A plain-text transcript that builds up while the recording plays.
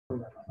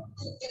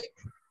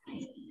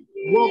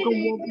Welcome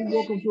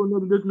to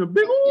another edition of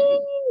Big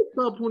Old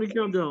Top 20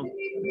 Countdown.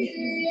 This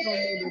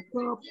is the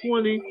top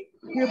 20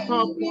 hip hop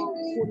songs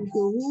according to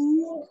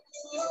who?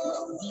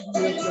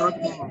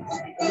 BBS.com.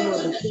 We have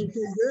a special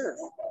guest,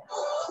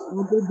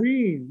 Uncle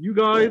Bean. You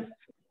guys,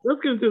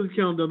 let's get into the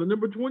countdown. The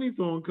number 20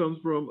 song comes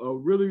from a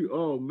really,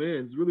 oh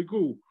man, it's really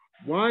cool.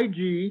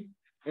 YG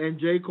and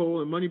J.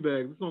 Cole and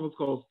Moneybagg. The song is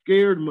called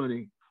Scared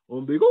Money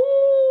on Big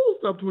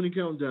Old Top 20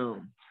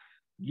 Countdown.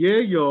 Yeah,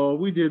 y'all,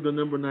 we did the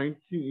number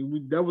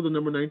 19. That was the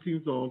number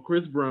 19 song,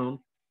 Chris Brown,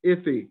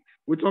 Iffy.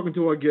 We're talking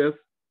to our guest,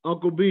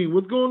 Uncle Bean.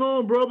 What's going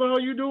on, brother? How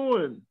you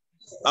doing?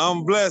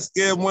 I'm blessed.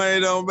 Get money,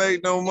 don't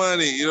make no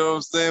money. You know what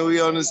I'm saying?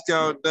 We on this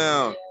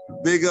countdown.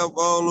 Big up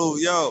all of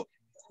yo.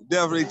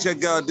 Definitely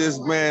check out this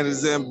man.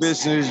 His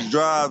ambition, his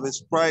drive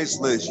is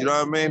priceless. You know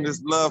what I mean?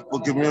 This love for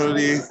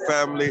community,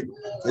 family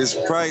is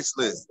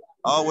priceless.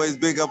 Always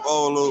big up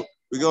all of.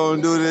 We're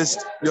going to do this,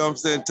 you know what I'm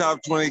saying,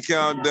 top 20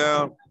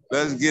 countdown.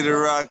 Let's get it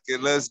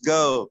rocking. Let's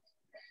go.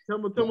 Tell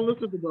me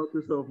listen about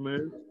yourself,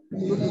 man.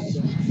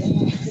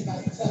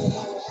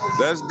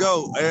 Let's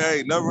go.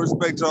 Hey, love and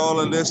respect to all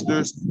the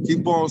listeners.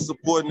 Keep on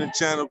supporting the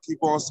channel.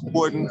 Keep on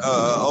supporting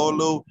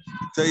Olu.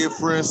 Tell your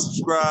friends,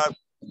 subscribe.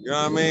 You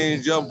know what I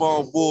mean? Jump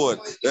on board.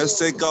 Let's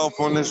take off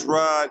on this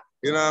ride.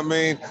 You know what I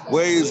mean?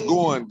 Waves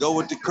going. Go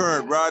with the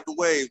current. Ride the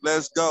wave.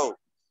 Let's go.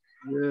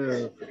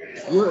 Yeah.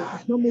 Well,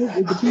 tell me,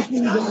 the people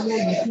who don't know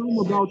you, tell them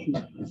about you.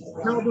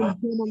 Tell my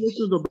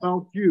listeners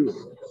about you.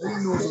 They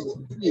don't know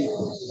about you.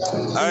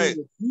 All right.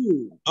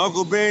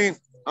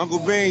 Uncle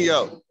Bean,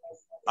 yo.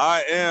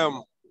 I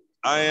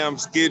am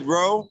Skid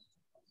Row.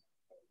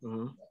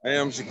 I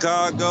am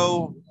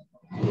Chicago.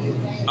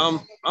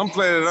 I'm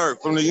planet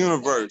Earth from the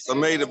universe. I'm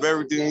made of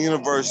everything the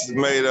universe is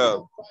made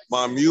of.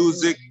 My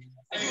music,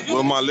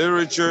 with my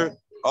literature,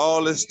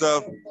 all this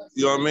stuff,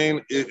 you know what I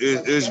mean?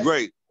 It's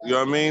great. You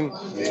know what I mean?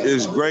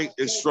 It's great.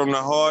 It's from the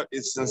heart.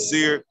 It's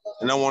sincere.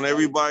 And I want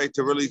everybody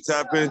to really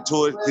tap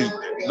into it.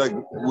 Like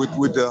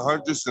with the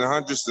hundreds and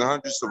hundreds and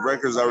hundreds of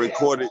records I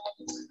recorded,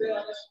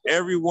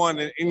 everyone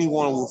and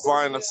anyone will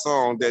find a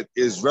song that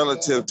is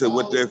relative to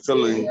what they're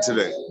feeling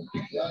today.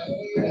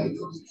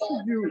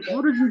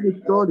 How did you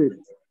get started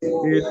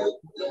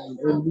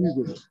in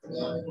music?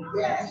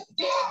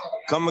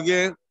 Come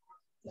again?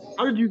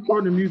 How did you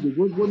start in music?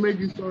 What made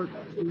you start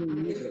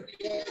doing music?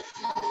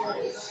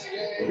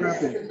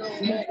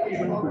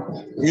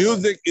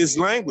 Music is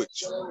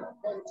language.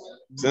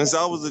 Since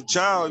I was a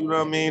child, you know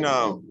what I mean?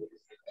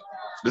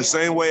 The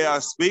same way I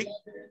speak,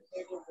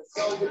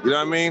 you know what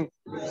I mean?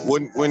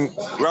 When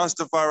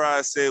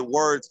Rastafari said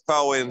words,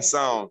 power, and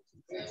sound,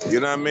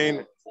 you know what I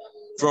mean?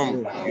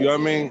 From, you know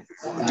what I mean?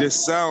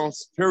 Just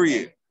sounds,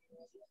 period.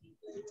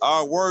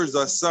 Our words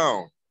are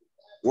sound.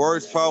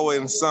 Words, power,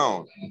 and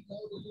sound.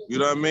 You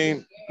know what I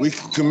mean? We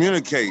can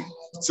communicate.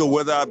 So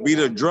whether I beat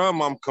a drum,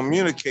 I'm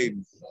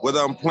communicating. Whether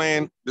I'm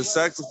playing the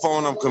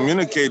saxophone, I'm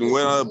communicating.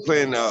 Whether I'm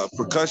playing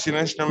percussion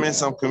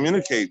instruments, I'm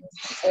communicating.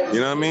 You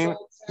know what I mean?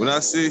 When I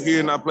sit here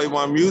and I play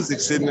my music,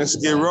 sitting in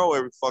Skid Row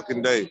every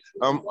fucking day,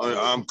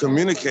 I'm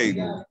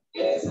communicating.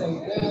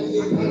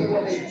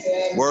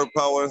 Word,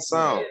 power, and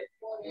sound.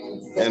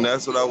 And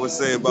that's what I would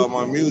say about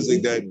my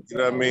music, that, you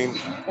know what I mean?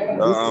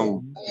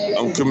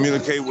 I'm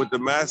communicating with the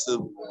masses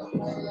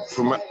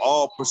from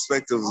all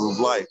perspectives of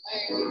life.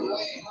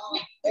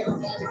 Hey,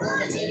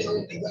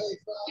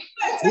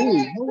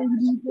 how long have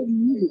you been recording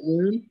music,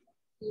 man?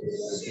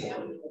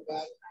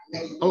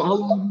 How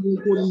long have you been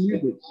recording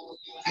music?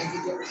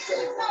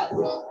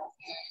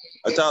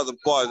 I tried to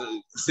pause.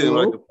 It seemed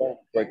like the phone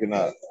was breaking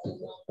up.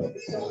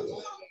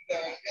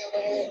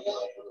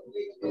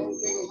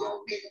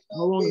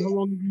 How long have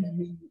you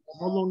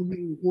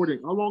been recording?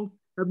 How long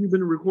have you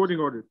been a recording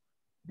artist?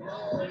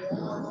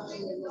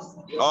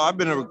 Oh, I've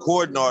been a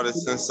recording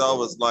artist since I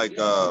was like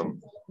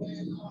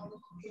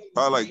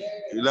probably like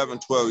 11,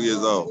 12 years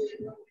old.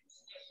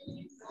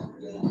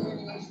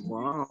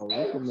 Wow,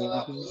 that's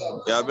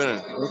amazing. Yeah, I've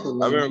been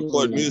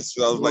recording music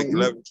since I was like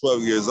 11,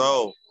 12 years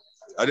old.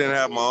 I didn't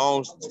have my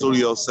own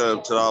studio set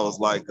up till I was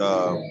like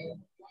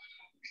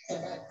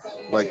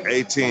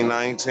 18,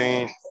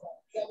 19.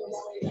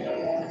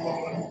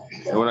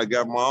 And when I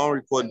got my own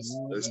recording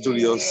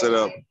studio set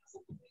up,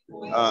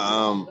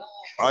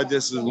 I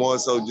just was more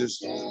so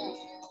just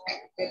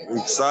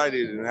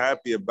excited and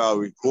happy about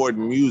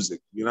recording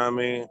music. You know what I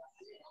mean?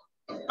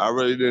 I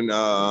really didn't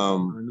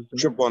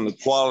trip on the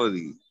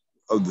quality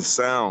of the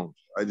sound.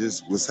 I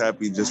just was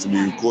happy just to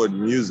be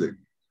recording music.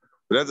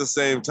 But at the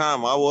same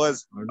time, I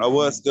was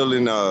still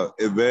in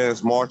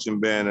advanced marching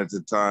band at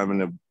the time,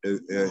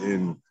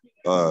 in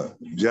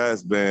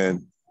jazz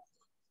band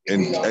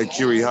at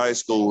Curie High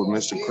School with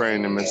Mr.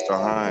 Crane and Mr.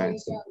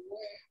 Hines.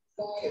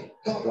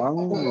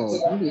 Wow,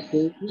 that is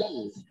so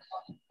cool.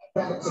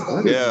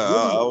 Yeah,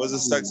 I was a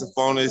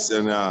saxophonist,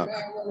 and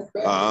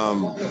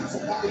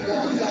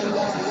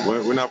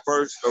when I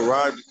first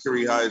arrived at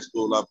Curie High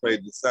School, I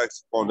played the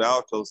saxophone, the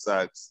alto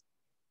sax.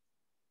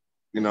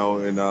 you know,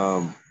 and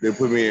they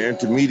put me in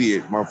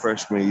intermediate my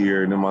freshman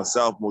year, and then my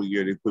sophomore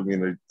year they put me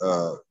in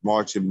the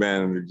marching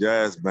band and the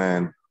jazz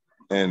band,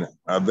 and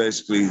I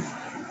basically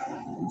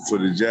for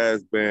the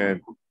jazz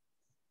band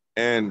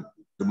and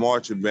the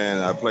marching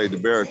band I played the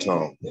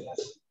baritone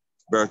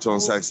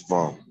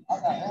saxophone.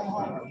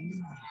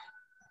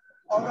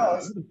 That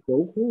is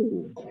so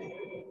cool.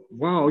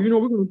 Wow, you know,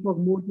 we're going to talk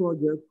more to our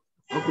guest,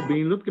 Uncle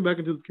Bean. Let's get back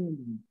into the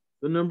countdown.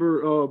 The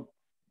number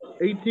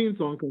 18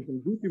 song comes from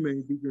Gucci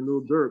Mane featuring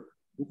Lil Durk.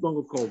 This song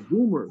is called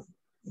Boomer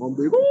on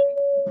Big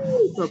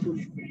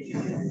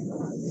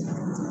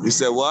You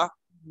said what?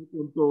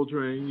 Soul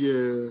Train,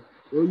 yeah.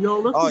 Well,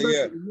 y'all, let's Oh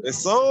yeah, it's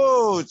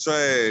Soul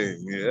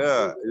Train.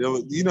 Yeah,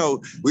 you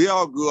know, we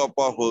all grew up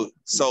off of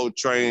Soul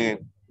Train.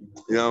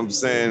 You know what I'm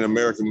saying?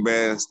 American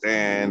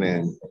Bandstand,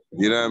 and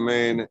you know what I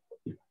mean.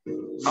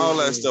 All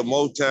that stuff,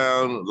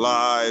 Motown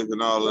Live,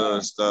 and all that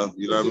other stuff.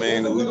 You know what I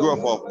mean? We grew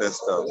up off that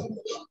stuff.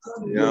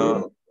 You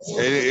know,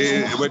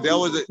 but that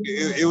was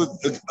it was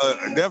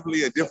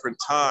definitely a different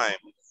time.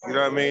 You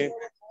know what I mean?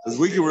 Because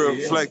we can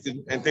reflect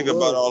and think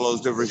about all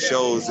those different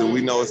shows, and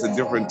we know it's a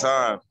different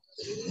time.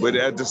 But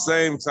at the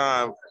same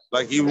time,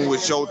 like even with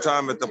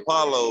Showtime at the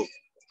Apollo,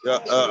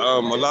 a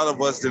lot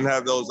of us didn't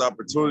have those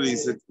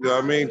opportunities, you know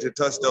what I mean, to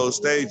touch those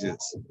stages.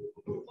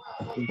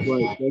 That's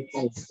right.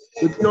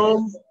 But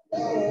y'all,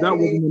 that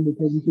was the number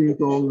 17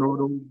 song, No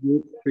Don't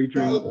Get,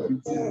 featuring Little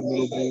Baby,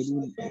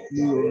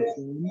 New York.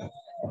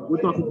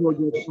 We're talking to our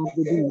guest,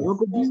 Uncle Bean.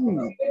 Uncle Bean,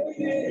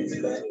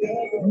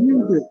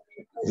 music.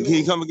 Can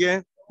you come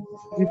again?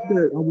 He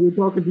said, we're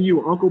talking to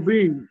you, Uncle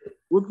Bean.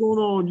 What's going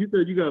on? You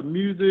said you got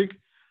music.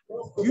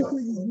 You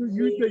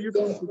said you're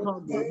from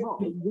Chicago.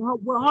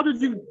 How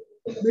did you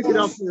make it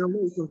out to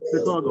LA from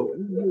Chicago?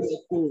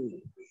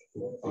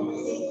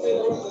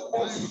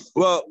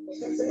 Well,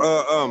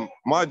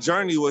 my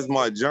journey was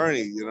my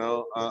journey, you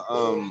know.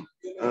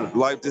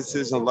 Life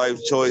decisions,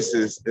 life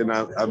choices, and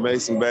I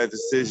made some bad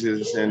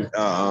decisions, and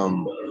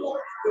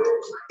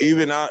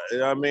even I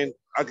mean,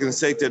 I can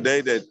say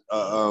today that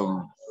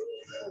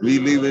me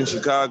leaving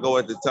Chicago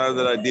at the time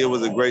that I did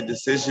was a great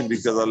decision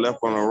because I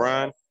left on a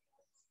run.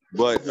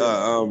 But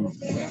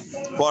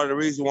part of the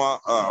reason why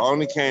I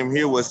only came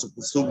here was to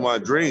pursue my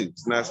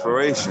dreams and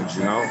aspirations,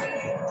 you know.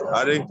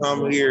 I didn't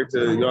come here to,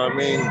 you know what I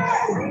mean,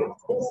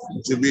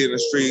 to be in the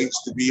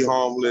streets, to be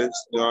homeless,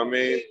 you know what I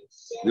mean,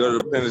 go to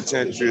the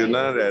penitentiary or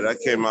none of that. I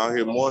came out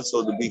here more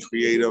so to be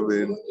creative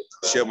and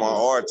share my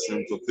arts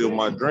and fulfill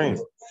my dream.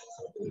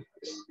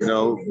 You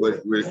know,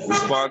 but with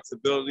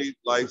responsibility,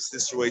 life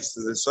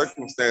situations and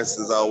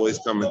circumstances always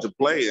come into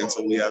play, and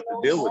so we have to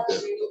deal with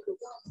them.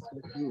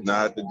 And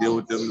I have to deal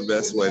with them the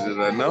best way that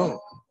I know,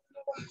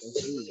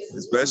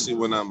 especially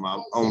when I'm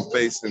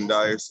facing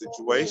dire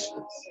situations.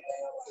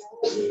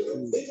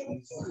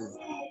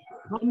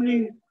 How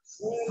many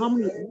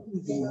albums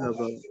do you have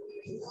out?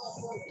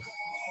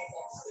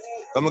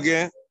 Come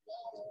again?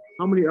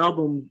 How many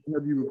albums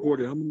have you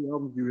recorded? How many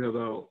albums do you have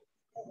out?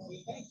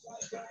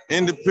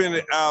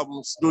 Independent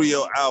albums,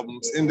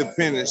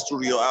 independent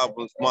studio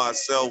albums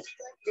myself,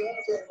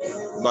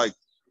 like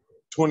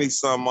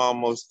 20-some,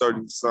 almost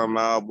 30-some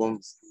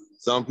albums.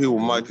 Some people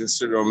might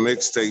consider a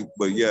mixtape,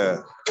 but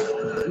yeah,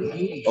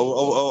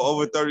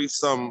 over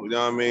 30-some, you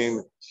know what I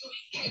mean?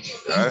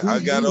 I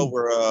got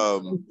over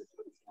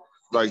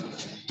like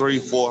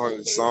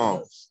 300-400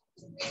 songs.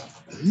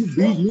 You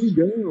beat me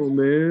down,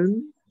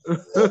 man. You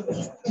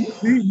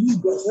beat me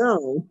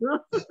down.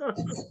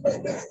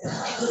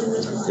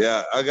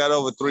 Yeah, I got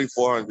over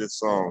 300-400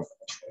 songs.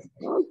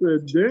 I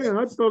said, damn,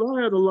 I thought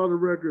I had a lot of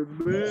records,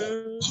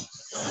 man.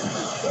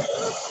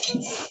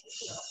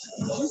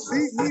 You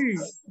beat me.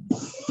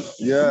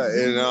 Yeah,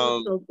 and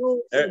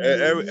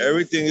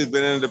everything has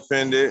been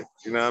independent,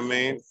 you know what I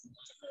mean?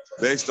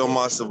 Based on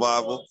my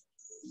survival.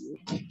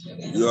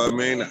 You know what I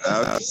mean?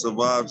 I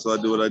survive, so I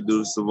do what I do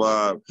to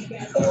survive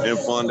and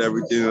fund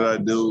everything that I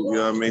do, you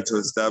know what I mean, to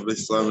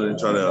establish something and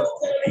try to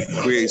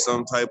create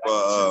some type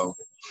of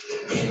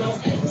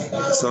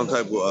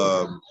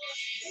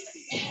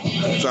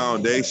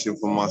foundation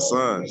for my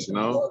sons, you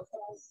know?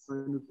 I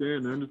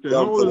understand. Something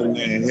for them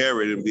to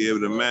inherit and be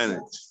able to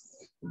manage.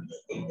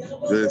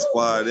 To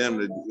inspire them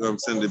to, you know what I'm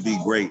saying, to be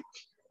great.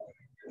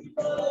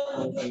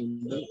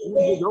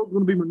 That was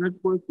going to be my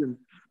next question.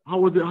 How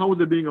was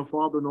it being a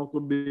father and also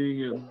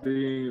being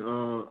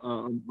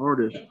an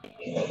artist?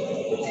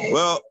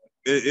 Well,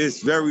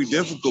 it's very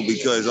difficult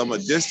because I'm a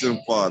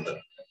distant father.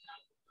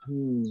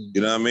 You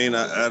know what I mean?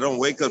 I don't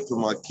wake up to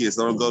my kids.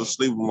 I don't go to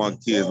sleep with my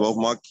kids. Both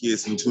my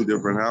kids in 2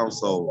 different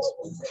households.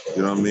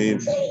 You know what I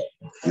mean?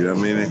 You know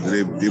what I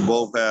mean? They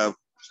both have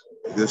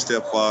their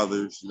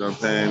stepfathers, you know what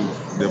I'm saying,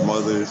 their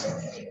mothers.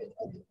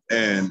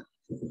 And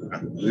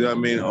you know what I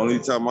mean? Only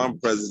time I'm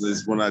present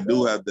is when I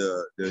do have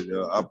the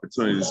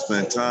opportunity to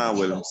spend time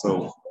with them.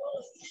 So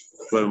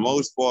for the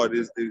most part,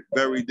 it's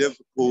very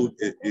difficult.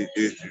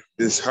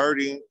 It's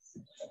hurting.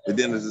 But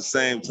then at the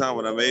same time,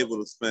 when I'm able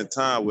to spend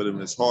time with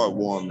them, it's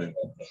heartwarming.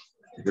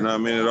 You know what I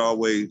mean? It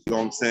always, you know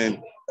what I'm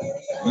saying,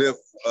 lift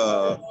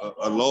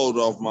a load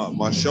off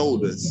my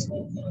shoulders.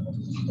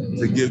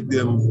 to give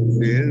them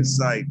the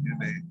insight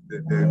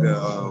and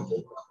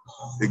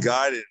the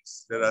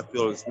guidance that I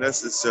feel is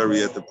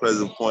necessary at the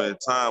present point in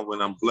time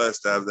when I'm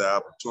blessed to have the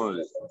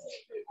opportunity.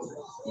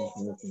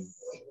 You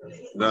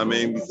know what I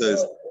mean?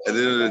 Because at the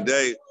end of the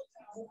day,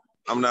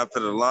 I'm not for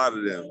the lie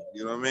to them.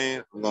 You know what I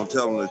mean? I'm gonna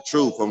tell them the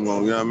truth. I'm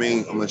gonna, you know what I mean?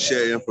 I'm gonna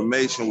share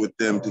information with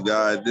them to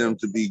guide them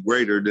to be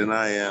greater than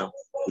I am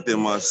within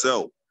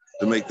myself,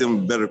 to make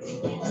them better,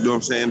 you know what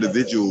I'm saying,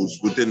 individuals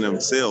within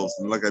themselves.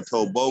 And like I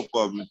told both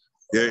of them,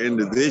 they're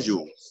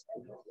individuals.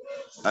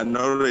 I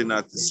know they're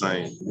not the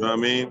same. You know what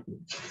I mean?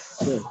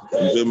 You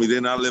feel me?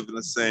 They're not living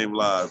the same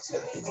lives. You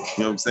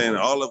know what I'm saying?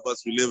 All of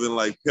us, we live in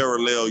like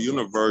parallel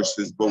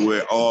universes, but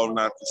we're all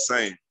not the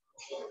same.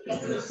 You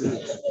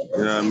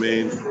know what I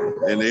mean?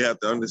 And they have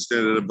to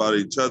understand it about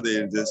each other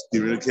and just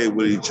communicate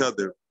with each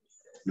other.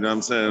 You know what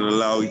I'm saying? And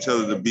allow each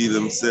other to be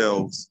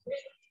themselves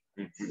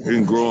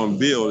and grow and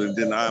build. And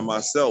then I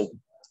myself,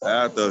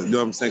 I have to, you know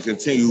what I'm saying,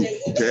 continue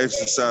to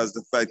exercise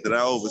the fact that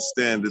I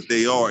understand that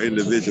they are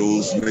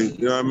individuals. You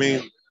know what I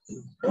mean?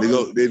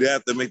 They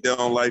have to make their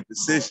own life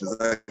decisions.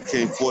 I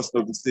can't force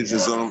no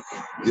decisions on them.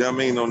 You know what I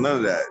mean? No, none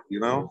of that, you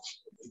know?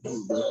 You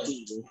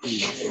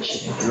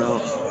know?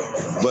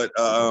 But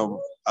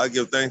I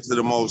give thanks to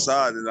the Most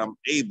High that I'm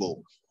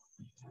able,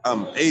 you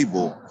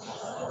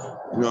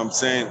know what I'm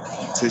saying,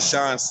 to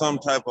shine some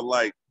type of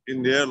light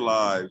in their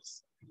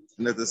lives.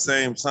 And at the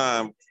same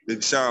time, they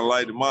shine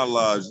light in my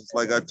lives. It's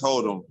like I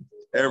told them,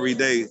 every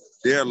day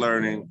they're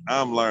learning,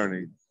 I'm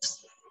learning.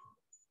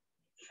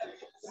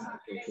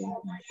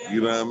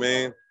 You know what I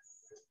mean?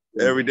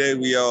 Every day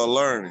we all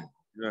learning.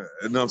 You know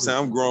what I'm saying?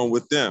 I'm growing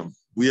with them.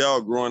 We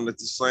all growing at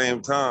the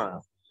same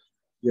time.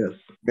 Yes.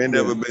 They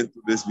never been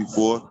through this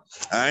before.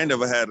 I ain't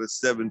never had a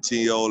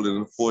 17-year-old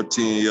and a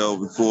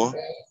 14-year-old before.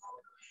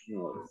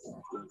 You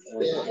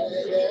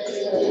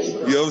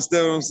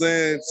understand what I'm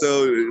saying?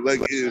 So,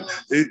 like,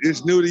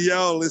 it's new to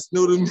y'all. It's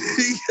new to me.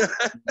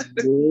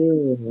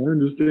 Yeah, I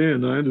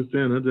understand. I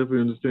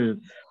definitely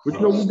understand. But you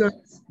know, we got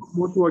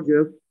more to our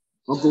guest,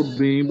 Uncle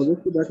Bean. But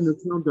let's get back in the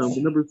countdown.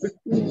 The number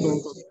 16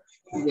 song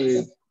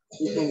today.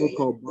 This song was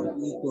called Body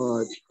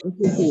Inside. Let's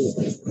get to it.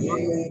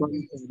 Body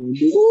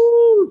Inside.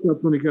 Woo! Top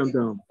 20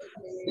 countdown.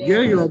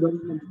 Yeah, y'all, that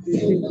was number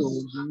 16 song.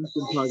 Beans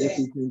and Tiger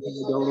featuring Ty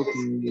Dolla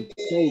 $ign with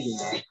Chosen.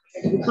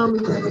 This time we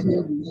have the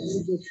Uncle Bean.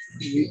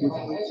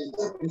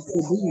 This is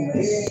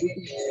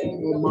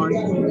my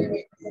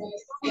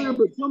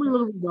shoes. Tell me a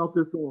little bit about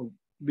this song,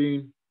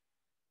 Bean.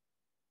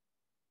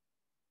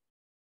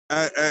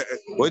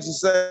 What'd you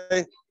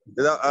say?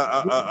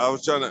 I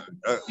was trying to.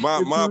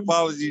 My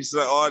apologies to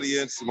the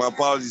audience. My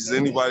apologies to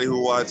anybody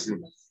who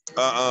watching.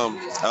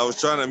 I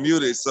was trying to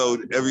mute it so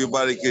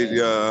everybody could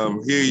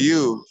hear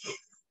you,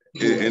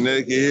 and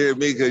they can hear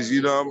me because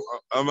you know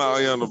I'm out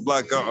here on the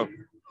block,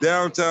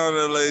 downtown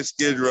LA,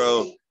 Skid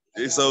Row.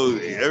 So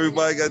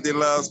everybody got their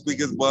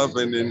loudspeakers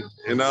bumping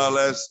and all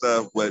that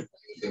stuff. But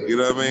you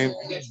know what I mean?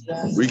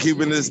 We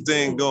keeping this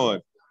thing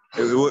going.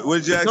 What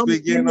did you ask me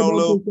again,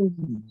 Olo?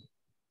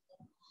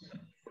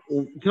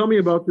 Tell me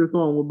about this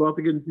song. We're about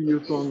to get into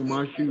your song,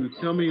 My Shoes.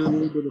 Tell me a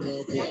little bit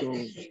about this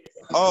song.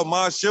 Oh,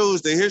 My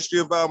Shoes. The history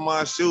about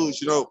My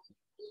Shoes. You know,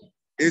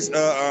 it's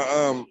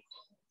the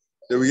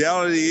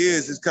reality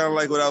is it's kind of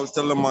like what I was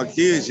telling my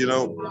kids. You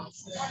know,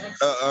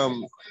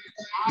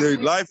 the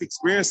life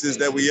experiences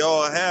that we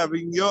all have,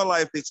 even your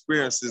life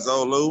experiences,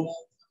 Olu.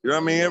 You know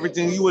what I mean?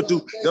 Everything you would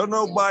do. Don't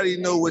nobody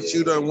know what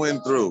you done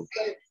went through.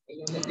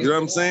 You know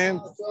what I'm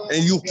saying?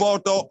 And you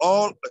fought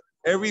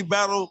every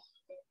battle.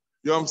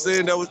 You know what I'm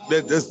saying?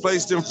 That's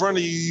placed in front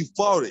of you. You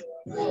fought it.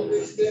 You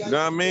know what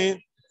I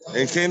mean?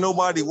 And can't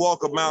nobody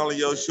walk a mile in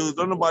your shoes.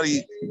 Don't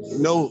nobody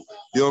know.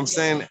 You know what I'm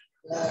saying?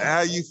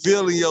 How you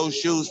feel in your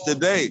shoes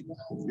today?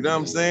 You know what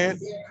I'm saying?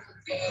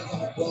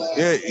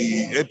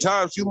 Yeah. At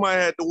times you might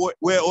have to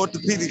wear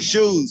orthopedic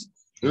shoes.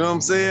 You know what I'm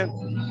saying?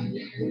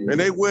 And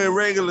they wear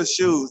regular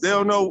shoes. They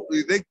don't know.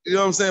 You know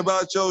what I'm saying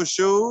about your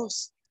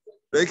shoes?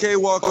 They can't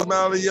walk a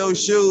mile in your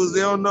shoes. They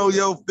don't know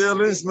your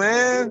feelings,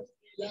 man.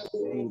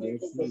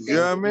 You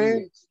know what I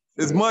mean?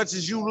 As much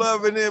as you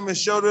loving them and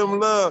show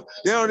them love,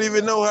 they don't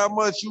even know how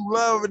much you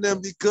loving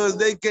them because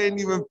they can't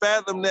even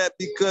fathom that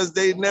because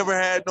they never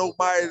had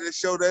nobody to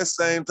show that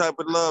same type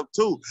of love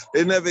to.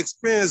 They never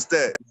experienced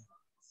that.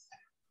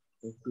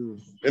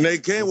 And they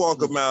can't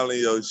walk a mile in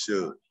your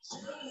shoes.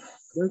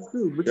 That's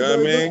true. But you know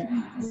what I mean?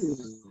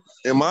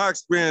 In my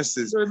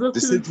experiences, the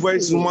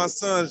situation with my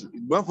sons,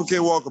 Buffalo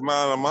can't walk a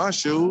mile in my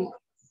shoes.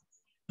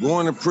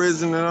 Going to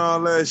prison and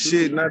all that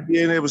shit, not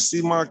being able to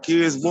see my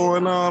kids born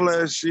and all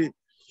that shit.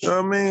 You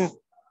know what I mean?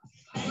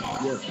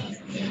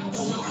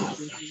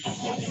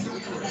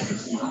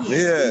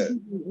 Yeah.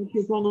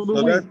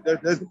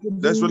 So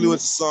that's really what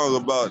the song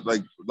about,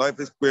 like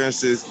life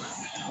experiences.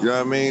 You know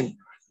what I mean?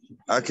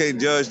 I can't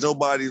judge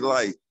nobody's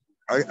life.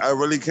 I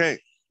really can't.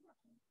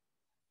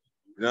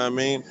 You know what I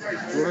mean?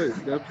 Right,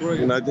 that's right.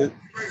 And I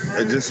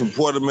just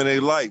support them in their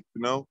life,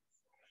 you know?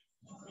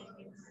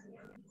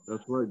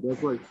 That's right.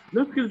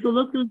 Let's get into it.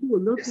 Let's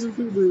get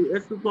into the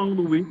extra song of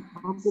the week,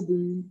 Uncle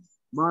Bean,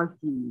 My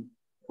Shoes,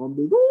 On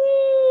the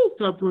woo,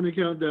 top 20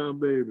 countdown,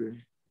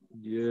 baby.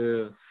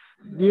 Yeah.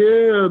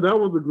 Yeah, that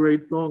was a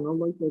great song. I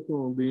like that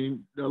song,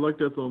 Bean. I like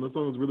that song. That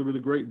song is really,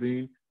 really great,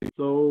 Bean.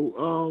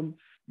 So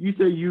you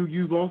say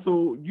you've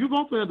also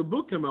had the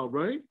book come out,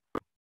 right?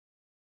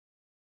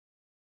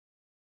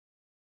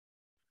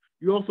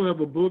 You also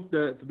have a book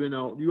that's been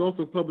out. You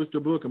also published a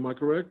book, am I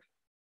correct?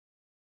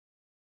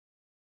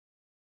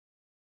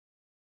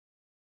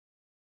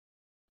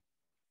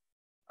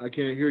 I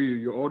can't hear you.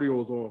 Your audio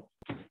is off.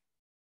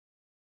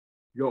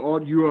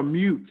 You're on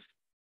mute.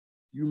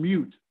 You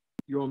mute.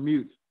 You're on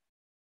mute.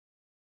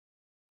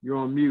 You're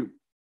on mute.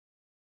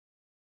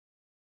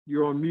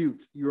 You're on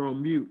mute. You're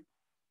on mute.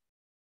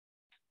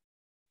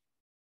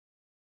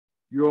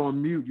 You're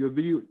on mute. Your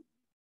video.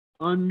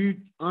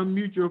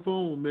 Unmute your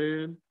phone,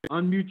 man.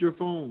 Unmute your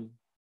phone.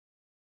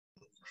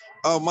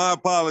 Oh, my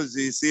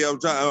apologies. See, I'm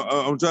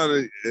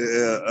trying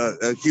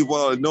to keep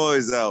all the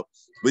noise out.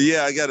 But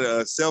yeah, I got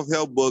a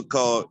self-help book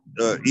called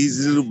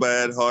 "Easy to Do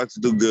Bad, Hard to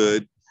Do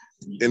Good,"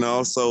 and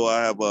also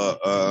I have a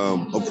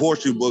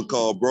poetry book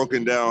called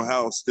 "Broken Down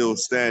House Still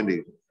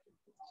Standing."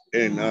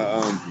 And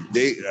I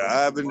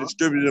haven't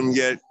distributed them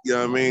yet. You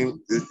know what I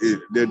mean?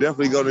 They're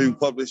definitely going to be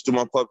published to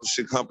my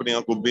publishing company,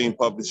 Uncle Bean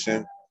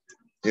Publishing.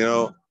 You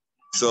know,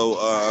 so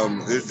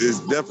it's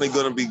definitely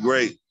going to be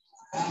great.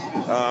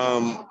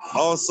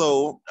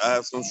 Also, I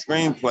have some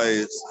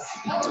screenplays,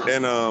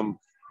 and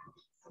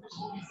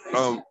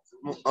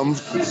I'm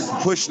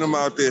pushing them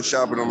out there,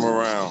 shopping them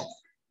around.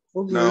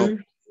 Okay. Now,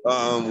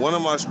 one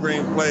of my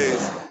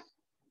screenplays,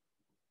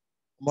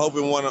 I'm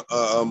hoping one of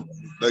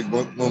like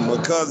my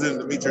cousin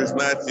Demetrius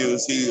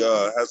Matthews, he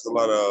has a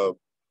lot of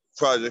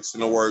projects in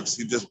the works.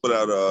 He just put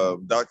out a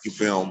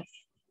docu-film,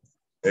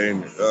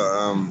 and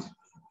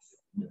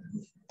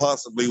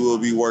possibly we'll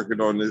be working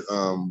on the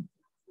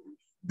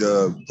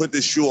Put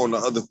the Shoe on the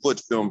Other Foot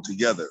film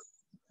together.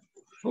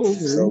 Okay.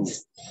 So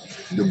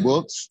the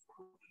books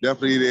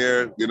definitely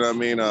there. You know what I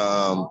mean?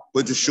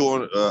 Put the Shoe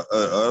on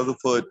Other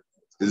Foot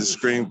is a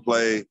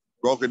screenplay.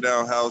 Broken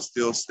Down House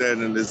Still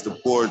Standing is the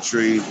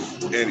poetry,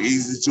 and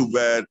Easy Too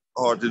Bad,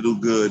 Hard to Do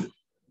Good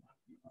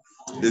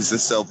is the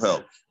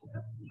self-help.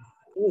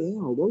 Oh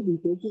wow, that would be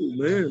so cool,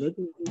 man. That's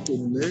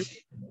interesting, man.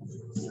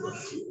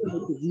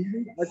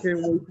 I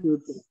can't wait to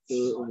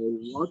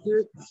watch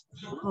it.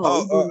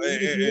 Wow,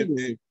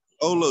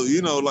 Look,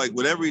 you know, like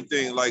with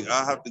everything, like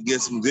I have to get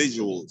some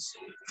visuals.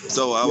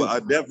 So I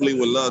definitely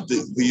would love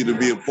for you to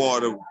be a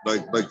part of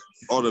like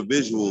all the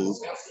visuals.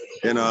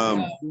 And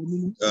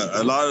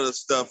a lot of the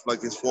stuff,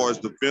 like as far as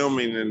the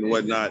filming and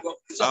whatnot,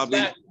 I'll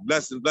be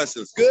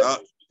blessings.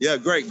 Yeah,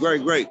 great.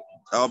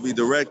 I'll be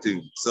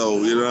directing.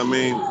 So, you know what I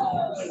mean?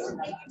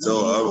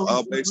 So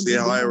I'll basically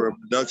hire a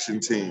production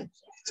team.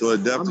 So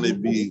it'll definitely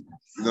be,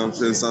 you know what I'm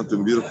saying,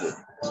 something beautiful.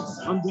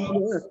 I'm doing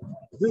that.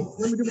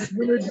 Let me do an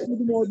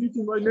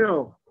audition right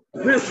now.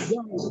 This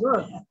guy,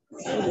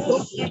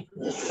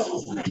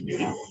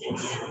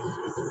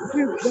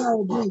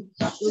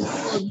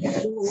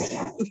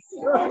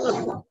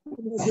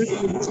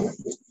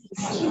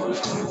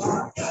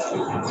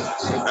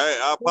 Hey,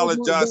 I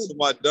apologize for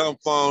my dumb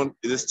phone.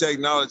 This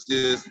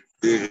technology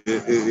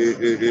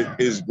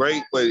is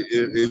great, but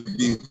it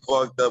be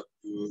fucked up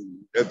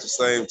at the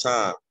same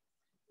time.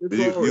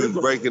 You was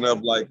breaking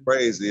up like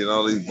crazy, and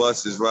all these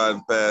buses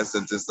riding past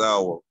at this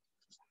hour.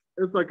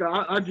 It's like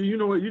you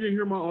know what? You didn't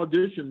hear my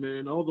audition,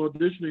 man. I was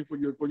auditioning for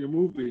your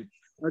movie.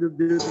 I just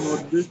did some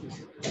audition.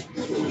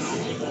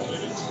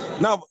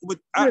 No, but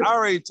I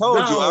already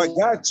told you.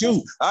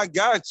 I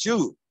got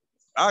you.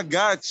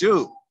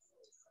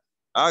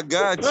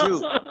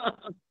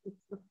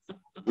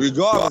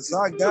 Regardless,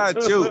 I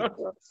got you.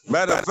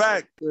 Matter of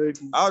fact,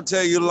 I'll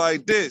tell you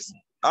like this.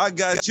 I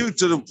got you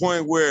to the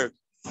point where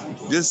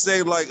just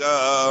say like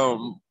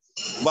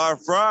by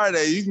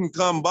Friday, you can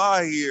come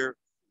by here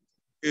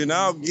and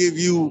I'll give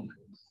you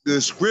the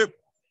script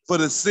for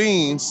the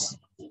scenes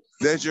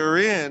that you're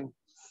in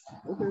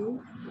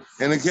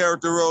and the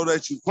character role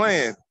that you're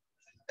playing.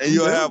 And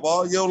you'll have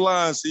all your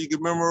lines so you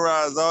can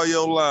memorize all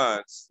your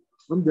lines.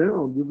 I'm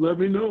down. Just let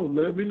me know.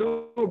 Let me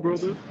know,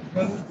 brother.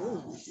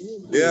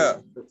 Yeah.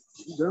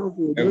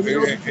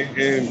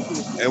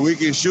 And we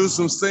can shoot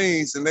some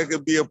scenes, and that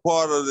could be a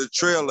part of the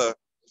trailer.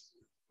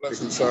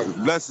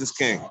 Blessings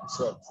King.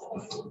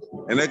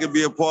 And that could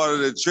be a part of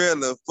the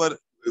trailer for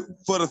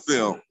the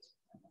film.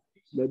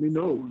 Let me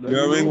know. You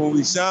know what I mean? When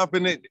we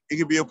shopping it, it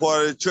could be a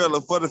part of the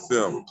trailer for the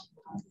film.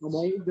 I'm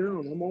always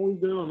down. I'm always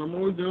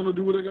down to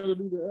do what I got to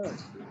do to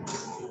act.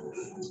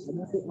 I'm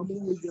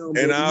always down.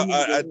 And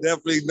I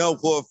definitely know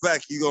for a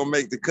fact you're going to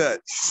make the cut.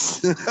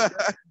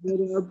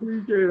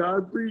 I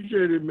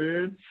appreciate it,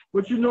 man.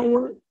 But you know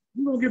what?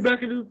 We're going to get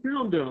back into the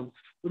film down.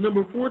 The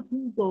number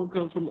 14 song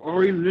comes from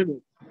Ari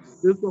Lennox.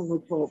 This song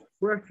is called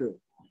Pressure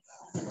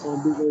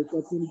on Big Air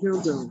Top 20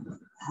 Countdown.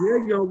 Yeah,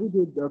 y'all, we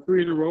did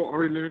 3 in a row.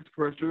 Ari Lennox,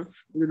 Pressure.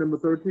 And number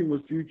 13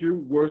 was Future,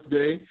 Worst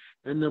Day.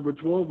 And number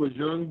 12 was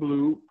Young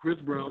Blue, Chris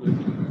Brown. And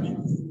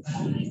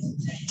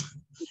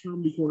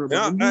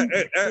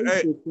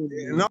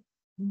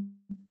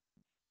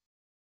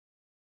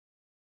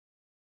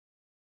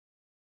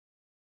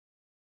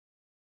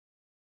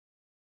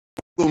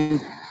to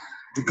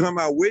come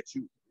out with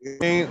you,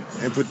 and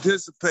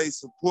participate,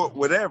 support,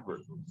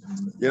 whatever.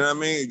 You know what I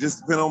mean? It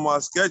just depends on my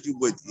schedule,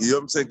 but you know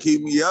what I'm saying?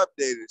 Keep me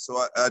updated.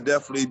 So I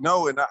definitely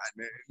know, and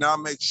I'll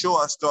make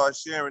sure I start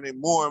sharing it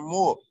more and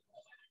more.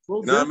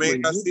 Well, you know what I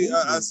mean?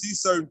 I see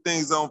certain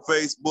things on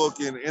Facebook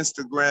and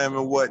Instagram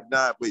and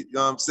whatnot, but you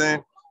know what I'm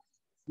saying?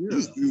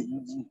 Yeah.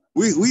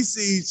 We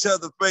see each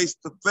other face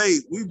to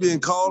face. We've been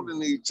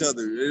calling each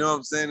other, you know what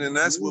I'm saying? And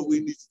that's what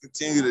we need to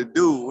continue to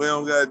do. We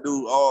don't got to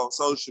do all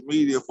social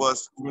media for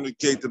us to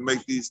communicate to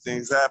make these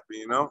things happen,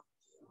 you know?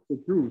 The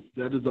truth.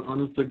 That is the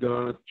honest to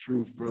God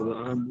truth, brother.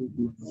 I'm with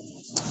you.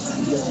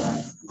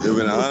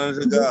 Giving honor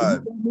to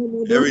God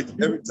every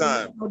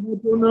time.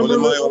 Holy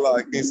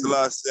Mayola, King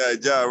Selassie,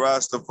 Jah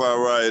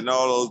Rastafari, and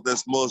all those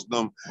that's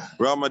Muslim.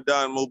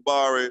 Ramadan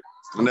Mubarak.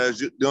 And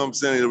as you know what I'm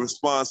saying, the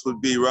response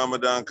would be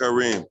Ramadan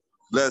Kareem.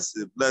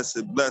 Blessed,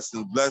 blessed,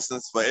 blessings,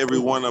 blessings for every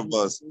one of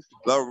us.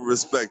 Love and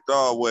respect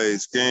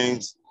always,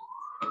 Kings.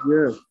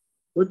 Yes.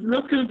 But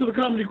let's get into the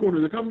comedy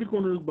corner. The comedy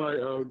corner is by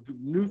a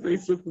new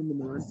Facebook friend of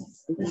mine.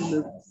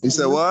 You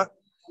said what?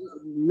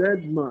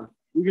 Ledma.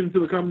 We get into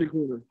the comedy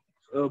corner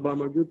by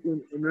my good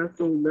friend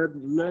Ernesto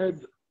Ledma.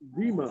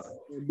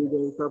 Big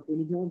old Top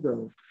 20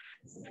 Countdown.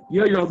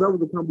 Yeah, y'all, that was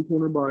the comedy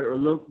corner by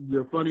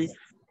the funny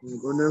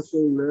Ernesto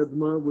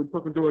Ledma. We're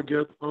talking to our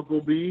guest,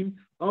 Uncle Bean.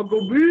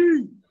 Uncle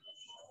Bean!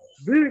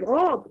 Big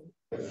up!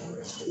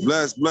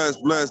 Bless, bless,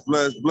 bless,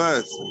 bless,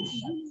 bless.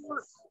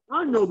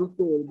 I know the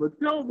story, but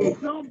tell me,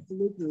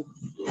 listen.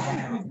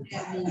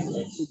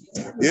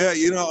 Yeah,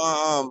 you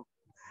know,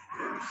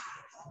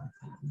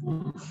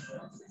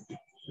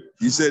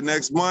 you said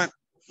next month,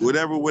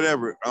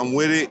 whatever. I'm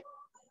with it.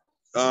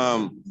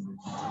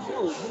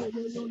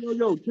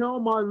 Yo, tell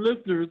my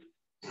listeners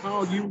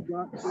how you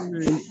got the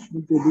name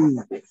Uncle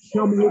Bean.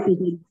 Tell me what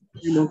you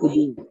name Uncle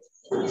Bean.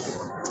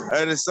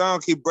 Hey, the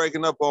sound keep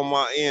breaking up on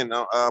my end.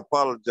 I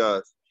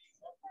apologize.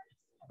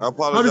 I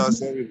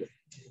apologize.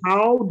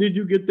 How did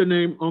you get the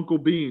name Uncle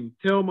Bean?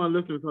 Tell my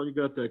listeners how you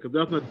got that, because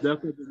that's not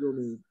the real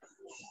name.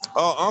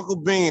 Oh, Uncle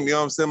Bean, you know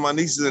what I'm saying? My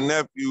nieces and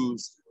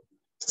nephews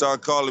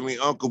start calling me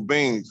Uncle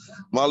Bean.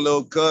 My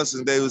little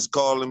cousin, they was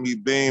calling me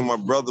Bean. My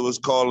brother was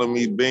calling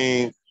me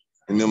Bean.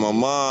 And then my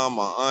mom,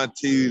 my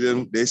auntie,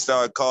 they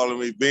started calling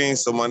me Bean.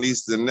 So my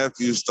nieces and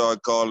nephews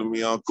started calling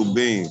me Uncle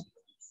Bean.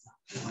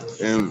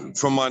 And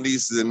from my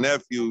nieces and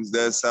nephews,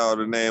 that's how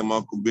the name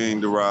Uncle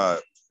Bean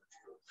derived.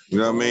 You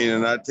know what I mean?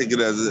 And I take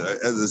it as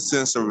a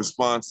sense of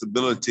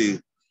responsibility.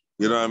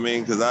 You know what I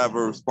mean? Because I have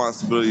a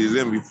responsibility to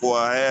them. Before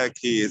I had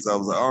kids, I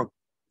was an uncle.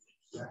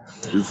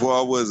 Before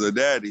I was a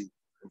daddy,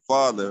 a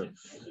father,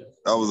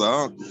 I was an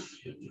uncle.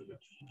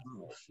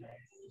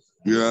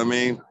 You know what I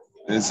mean?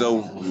 And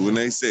so when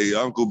they say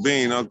Uncle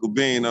Bean, Uncle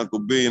Bean, Uncle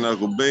Bean,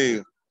 Uncle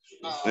Bean,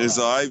 and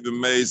so I even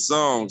made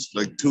songs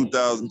like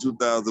 2000,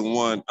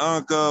 2001,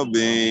 Uncle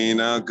Bean,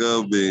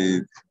 Uncle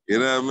Bean. You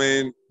know what I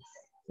mean?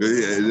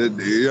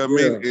 You know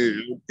what I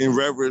mean? In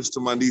reverence to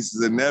my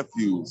nieces and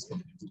nephews.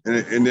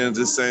 And then at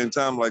the same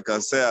time, like I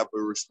said, I have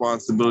a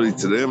responsibility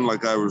to them,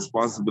 like I have a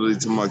responsibility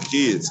to my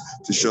kids,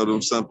 to show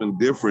them something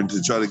different,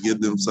 to try to give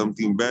them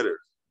something better.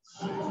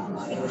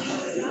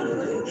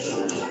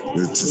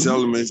 To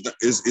tell them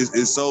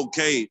it's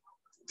okay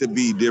to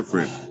be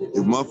different.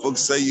 If motherfuckers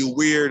say you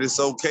weird, it's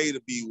okay to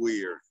be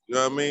weird. You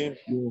know what I mean?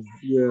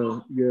 Yeah.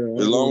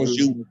 As long as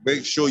you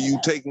make sure you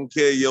taking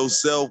care of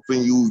yourself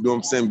and you know what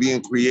I'm saying,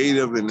 being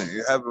creative and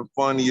having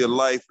fun in your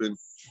life and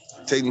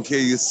taking care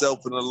of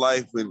yourself in the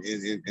life and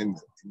you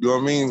know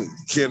what I mean?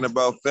 Caring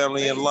about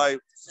family and life.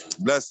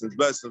 Blessings,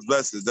 blessings,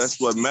 blessings. That's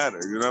what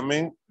matters. You know what I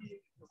mean?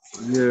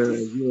 Yeah.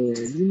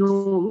 You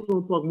know, we're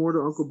gonna talk more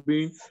to Uncle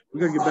Bean. We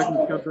gotta get back in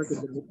the contact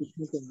of the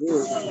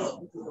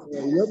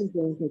 11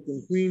 songs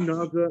from Queen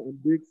Naja and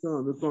Big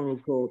Sean. This song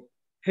is called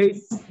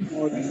Hate.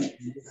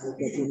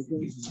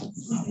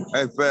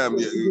 Hey fam,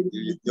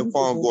 your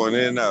phone going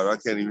in and out. I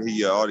can't even hear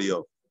your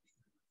audio.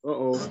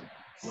 The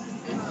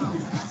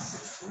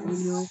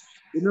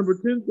number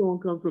 10 song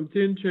comes from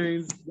 10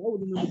 Chains. That was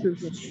the number 10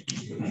 song.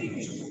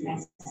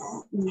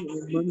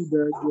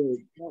 Moneybag,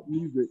 pop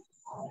music.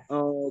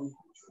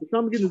 The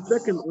time to get the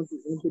second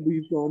Uncle B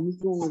song. This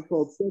song is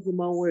called Stuck in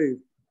My Ways.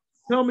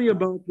 Tell me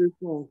about this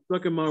song,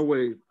 Stuck in My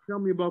Ways. Tell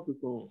me about the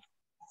song.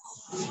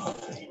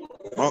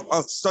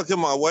 Stuck in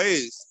My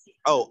Ways.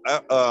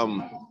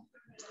 The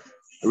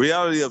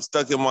reality of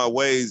Stuck in My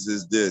Ways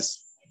is this.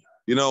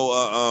 You know,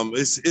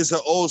 it's an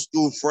old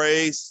school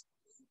phrase.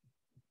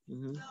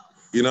 Mm-hmm.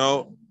 You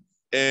know,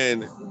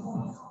 and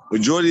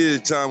majority of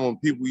the time when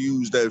people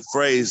use that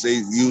phrase, they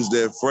use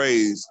that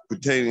phrase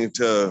pertaining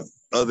to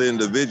other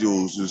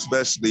individuals,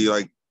 especially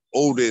like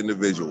older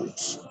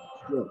individuals.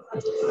 Yeah.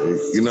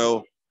 You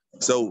know,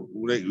 so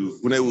when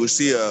they would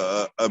see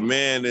a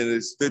man in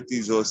his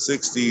 50s or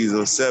 60s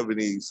or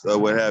 70s or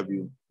what have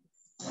you,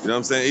 you know what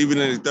I'm saying? Even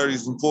in his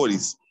 30s and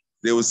 40s,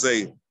 they would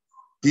say,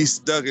 he's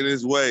stuck in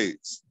his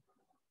ways.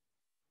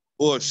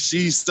 Or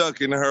she's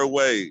stuck in her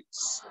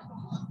ways.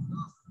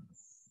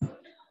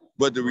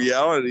 But the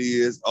reality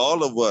is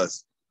all of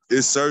us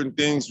It's certain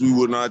things we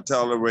will not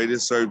tolerate.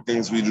 It's certain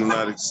things we do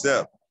not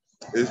accept.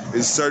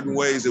 It's certain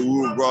ways that we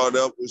were brought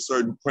up with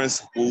certain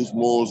principles,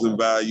 morals, and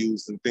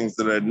values, and things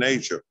of that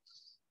nature.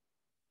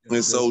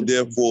 And so,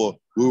 therefore,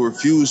 we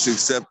refuse to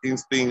accept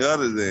anything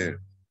other than.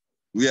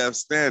 We have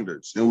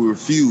standards, and we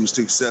refuse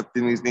to accept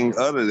anything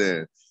other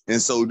than.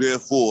 And so,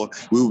 therefore,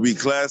 we will be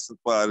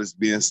classified as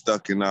being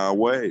stuck in our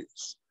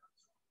ways.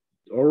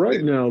 All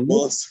right, now.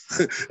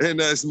 And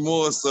that's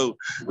more so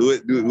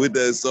what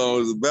that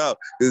song is about,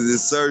 is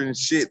there's certain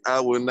shit I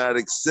will not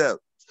accept.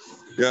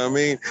 You know what I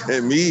mean?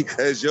 And me,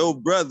 as your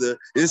brother,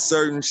 it's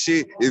certain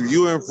shit. If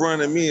you're in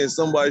front of me and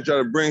somebody try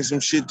to bring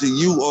some shit to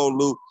you,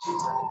 Olu,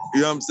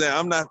 you know what I'm saying?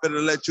 I'm not gonna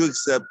let you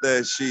accept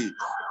that shit.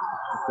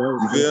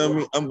 You feel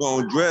me? I'm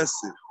gonna address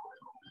it.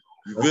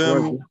 You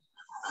feel me?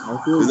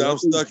 Because I'm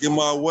stuck in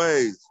my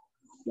ways.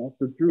 That's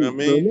the truth. You know what I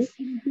mean? So let's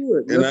get into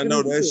it. And I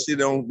know that shit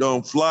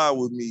don't fly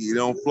with me. It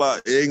don't fly.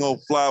 It ain't gonna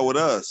fly with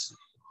us.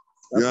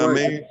 You know what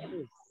I mean?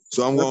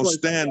 So I'm gonna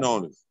stand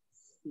on it.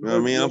 You know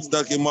what I mean? I'm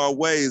stuck in my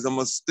ways. I'm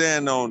gonna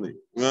stand on it.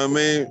 You know what I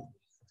mean?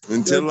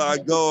 Until I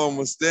go, I'm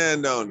gonna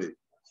stand on it.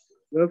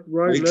 That's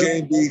right. It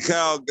can't be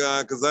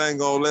Calgon because I ain't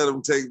gonna let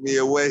them take me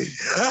away.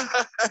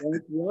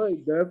 That's right.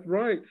 That's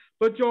right.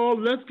 But y'all,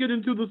 let's get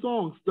into the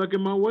song "Stuck in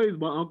My Ways"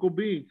 by Unkal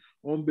Bean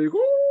on Big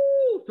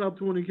Top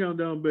 20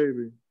 Countdown,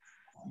 baby.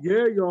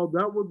 Yeah, y'all,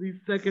 that was the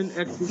second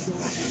extra song.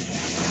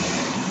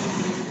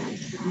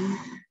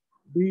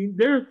 Bean,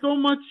 there's so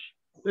much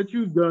that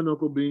you've done,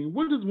 Unkal Bean.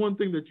 What is one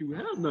thing that you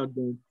have not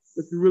done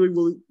that you really,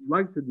 really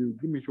like to do?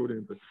 Give me a short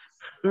answer.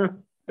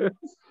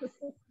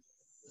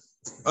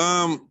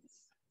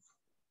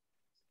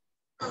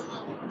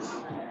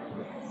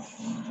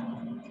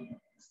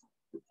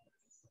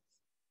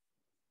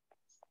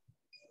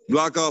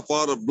 Block off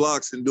all the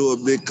blocks and do a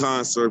big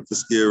concert for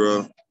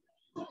Skira.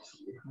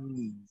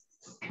 You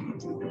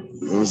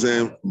know what I'm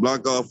saying?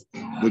 Block off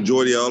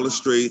majority of all the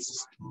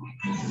streets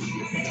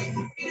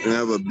and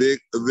have a big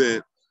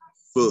event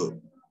for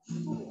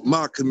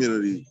my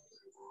community,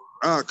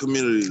 our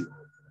community,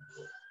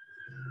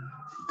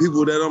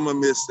 people that I'm gonna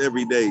miss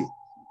every day,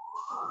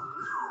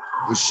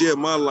 and share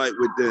my light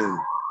with them.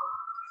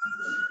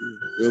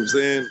 You know what I'm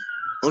saying?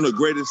 On a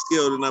greater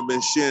scale than I've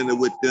been sharing it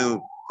with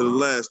them for the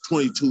last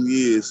 22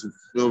 years. You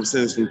know what I'm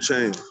saying? Some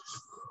change.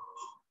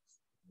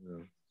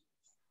 Yeah.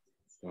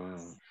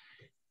 Wow.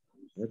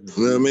 You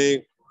know what I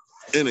mean?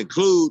 And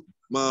include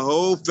my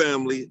whole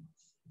family,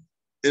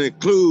 and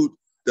include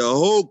the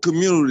whole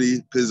community,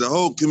 because the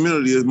whole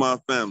community is my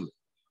family.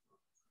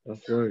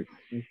 That's right.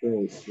 That's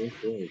right.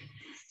 That's right.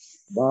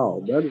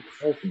 Wow, that is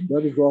awesome.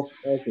 That is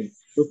awesome.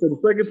 So for the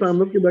second time,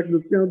 let's get back to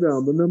the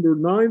countdown. The number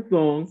 9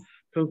 song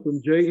comes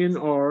from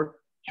JNR,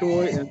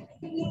 Choi, and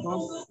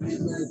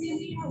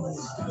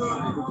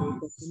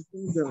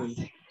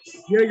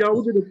yeah, y'all,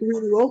 we did a 3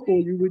 in a row for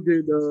you. We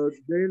did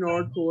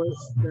JNR, Choi,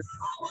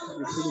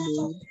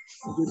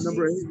 we did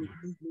number 8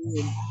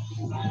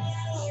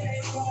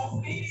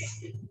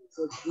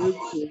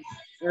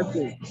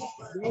 Essence.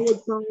 Now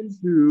it's time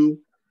to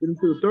get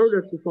into the third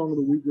extra song of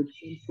the week, which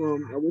comes from,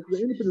 which is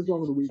the independent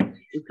song of the week.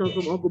 It comes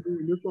from Unkal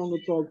Bean. This song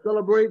is called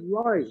Celebrate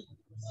Life.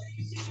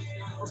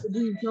 Unkal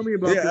Bean, tell me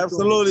about this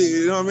absolutely. Song.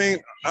 You know what I mean?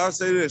 I'll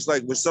say this,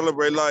 like with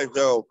Celebrate Life,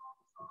 though,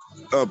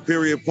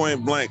 period,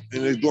 point blank.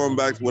 And it's going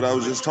back to what I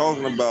was just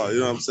talking about. You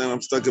know what I'm saying?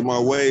 I'm stuck in my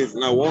ways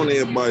and I want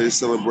everybody to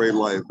celebrate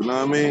life. You know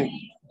what I mean?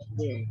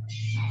 Yeah.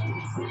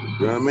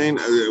 You know what I mean?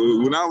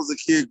 When I was a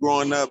kid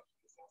growing up,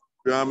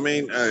 you know what I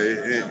mean?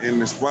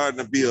 And aspiring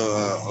to be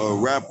a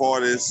rap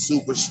artist,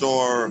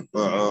 superstar,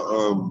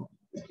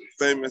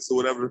 famous, or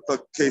whatever the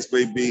fuck the case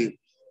may be,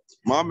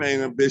 my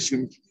main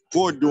ambition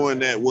for doing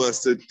that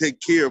was to take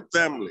care of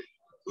family,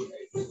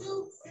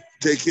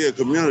 take care of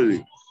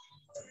community.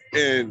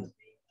 And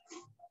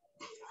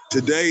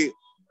today,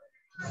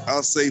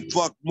 I'll say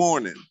fuck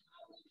mourning.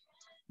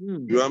 You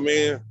know what I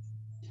mean?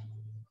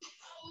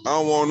 I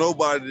don't want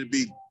nobody to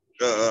be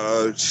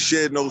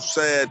shed no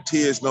sad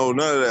tears, no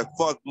none of that.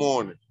 Fuck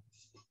mourning.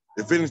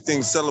 If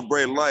anything,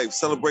 celebrate life.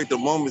 Celebrate the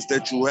moments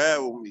that you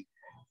have with me.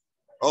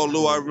 Oh,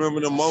 Lou, I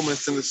remember the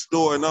moments in the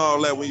store and all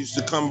that when you used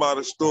to come by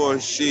the store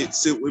and shit,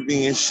 sit with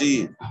me and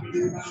shit.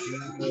 You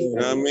know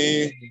what I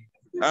mean?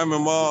 I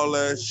remember all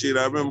that shit.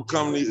 I remember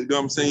coming to, you know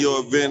what I'm saying,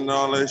 your event and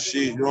all that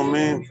shit. You know what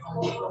I mean?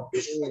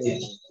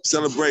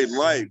 Celebrate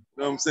life. You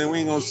know what I'm saying? We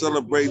ain't gonna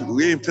celebrate.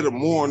 We ain't finna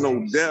mourn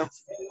no death.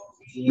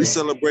 We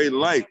celebrate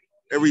life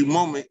every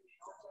moment.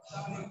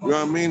 You know what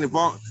I mean?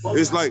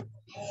 It's like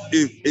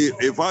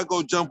if I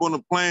go jump on a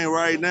plane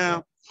right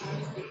now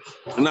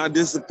and I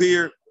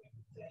disappear,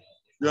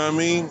 you know what I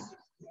mean?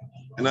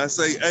 And I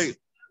say, hey,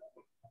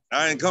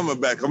 I ain't coming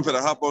back. I'm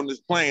finna hop on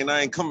this plane.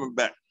 I ain't coming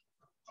back.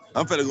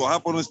 I'm finna go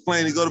hop on this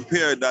plane and go to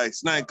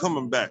paradise, and I ain't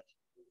coming back.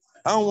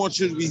 I don't want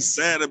you to be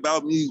sad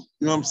about me, you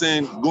know what I'm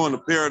saying, going to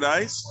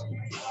paradise. You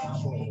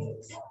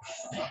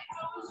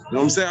know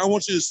what I'm saying? I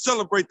want you to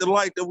celebrate the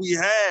life that we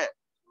had.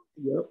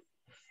 Yep.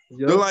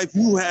 The life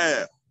you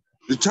have.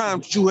 The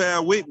times you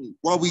had with me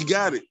while we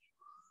got it.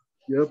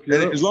 Yep.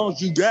 And as long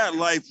as you got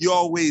life, you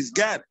always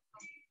got it.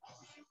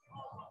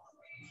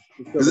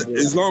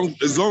 As long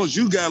as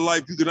you got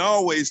life, you can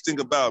always think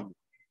about me.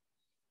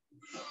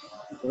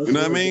 You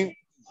know what I mean?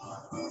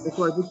 That's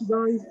right. But you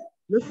guys,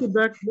 let's get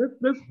back.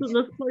 Let's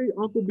play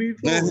Uncle B's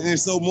song. And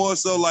so more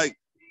so like,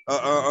 I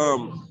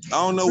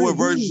don't know what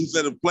version you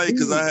said to play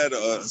because I had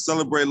a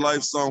Celebrate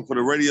Life song for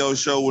the radio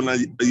show when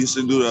I used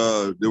to do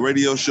the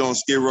radio show on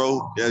Skid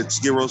Row at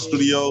Skid Row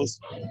Studios.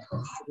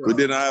 But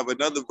then I have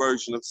another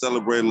version of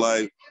Celebrate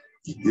Life.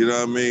 You know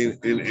what I mean?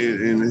 And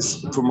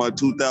it's from my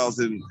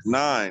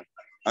 2009.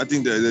 I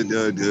think the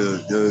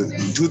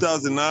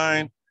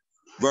 2009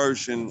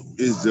 version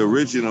is the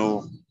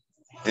original,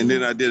 and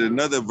then I did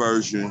another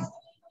version.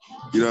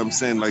 You know what I'm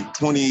saying? Like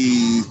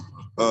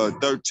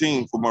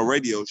 2013 for my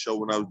radio show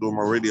when I was doing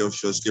my radio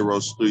show at Skid Row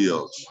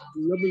Studios.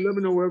 Let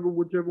me know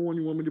whichever one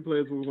you want me to play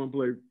is what we're gonna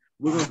play.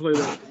 We're gonna play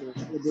that.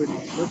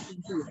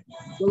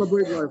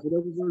 Celebrate Life,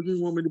 whatever version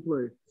you want me to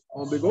play.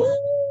 On big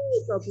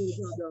stop putting the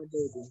countdown,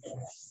 baby.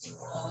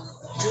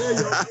 Yeah,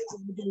 y'all.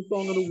 The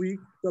song of the week,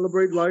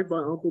 Celebrate Life by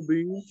Uncle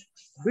Bean.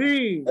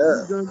 Bean,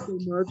 you've done so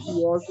much.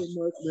 You are so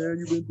much, man.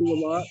 You've been through a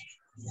lot.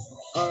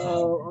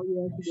 I'll ask you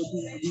what you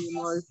want to do in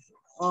life.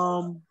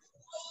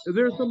 Is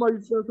there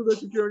somebody special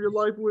that you're sharing your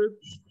life with?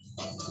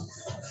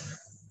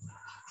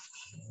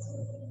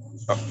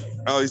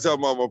 Oh, you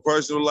talking about my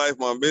personal life,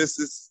 my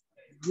missus?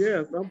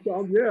 Yes, I'm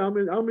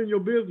in your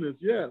business.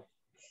 Yes,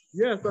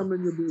 I'm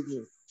in your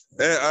business.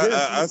 Hey,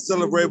 I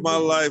celebrate my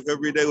life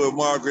every day with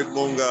Margaret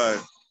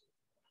Mungai.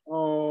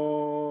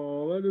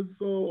 Oh, that is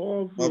so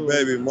awesome. My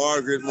baby,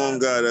 Margaret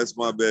Mungai, that's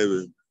my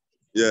baby.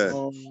 Yeah.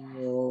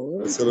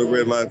 I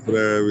celebrate life with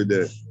her every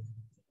day.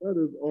 That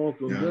is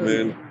awesome. Yeah,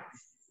 man.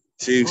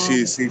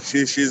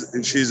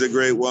 She's a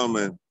great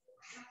woman.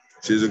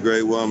 She's a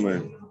great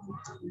woman.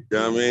 You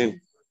know what I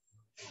mean?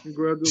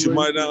 Congratulations. She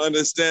might not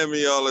understand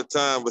me all the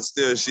time, but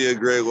still, she a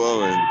great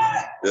woman.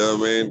 You know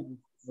what I mean?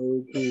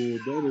 So cool.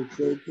 That is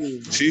so cool.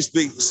 She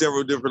speaks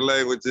several different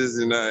languages,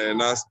 and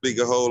I speak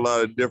a whole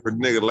lot of different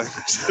nigga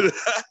languages.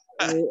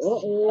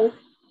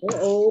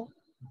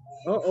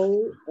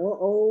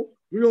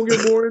 We're going to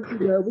get more into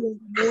that. We're going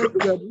to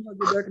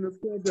get back in this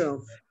countdown.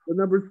 The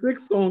number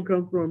 6 song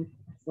comes from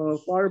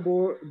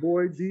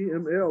Fireboy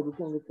DML. The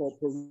song is called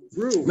Peru.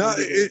 No,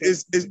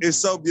 it's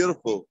so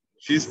beautiful.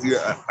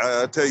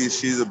 I tell you,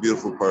 she's a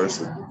beautiful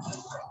person.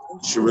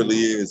 She really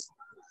is.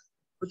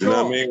 You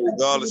know what I mean?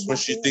 Regardless when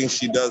she thinks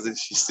she does it,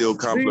 she still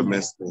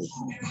compliments me.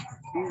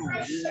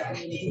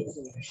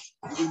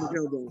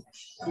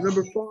 The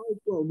number 5 song,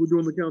 we're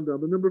doing the countdown.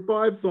 The number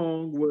 5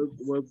 song was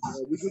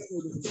we just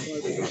played the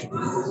 5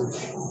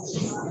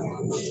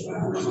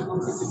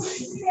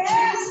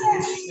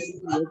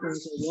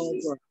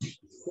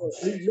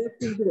 let's get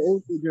to the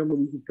old school gambler,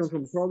 which comes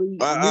from Charlie.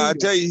 I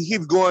tell you, he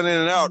keeps going in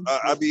and out.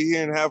 I be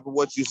hearing half of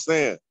what you're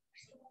saying.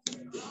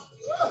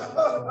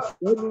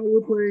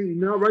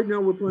 Right now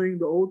we're playing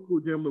the old school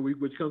Gem of the Week,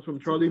 which comes from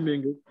Charlie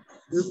Mingus.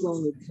 This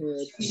song is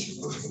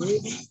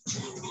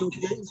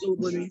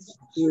celebrating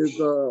his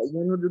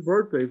 100th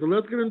birthday. So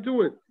let's get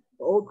into it.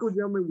 The old school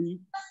Gem of the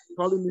Week,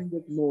 Charlie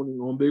Mingus Morning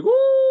on Big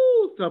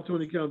Top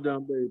 20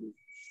 Countdown, baby.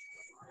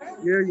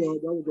 Yeah, y'all,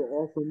 that was an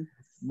awesome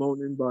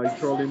moaning by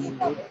Charlie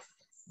Mingus.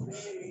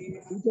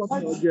 We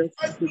talking about guest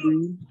Uncle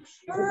Bean.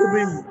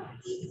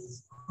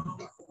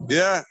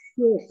 Yeah.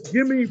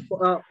 Give me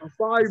a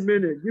 5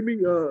 minute. Give me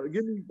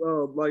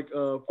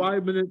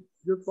 5 minutes,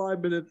 just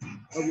 5 minutes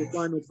of your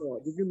final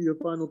thought. Just give me your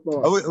final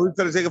thought. Are we going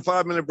to take a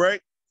 5-minute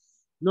break?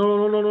 No.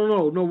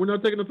 We're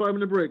not taking a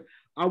 5-minute break.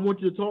 I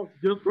want you to talk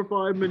just for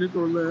 5 minutes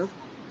or less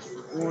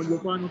on your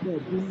final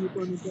thought. Give me your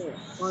final thought.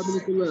 5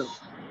 minutes or less.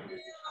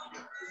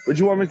 What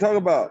you want me to talk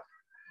about?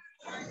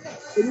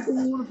 Anything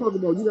you want to talk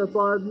about. You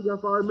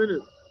got 5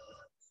 minutes.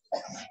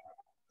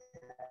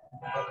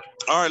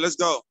 All right, let's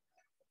go.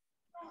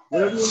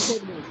 Whatever you want to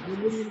talk about. What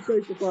do you want to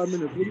say for 5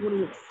 minutes? What do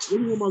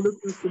you want my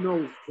listeners to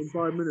know in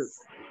 5 minutes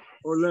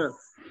or less?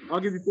 I'll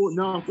give you 4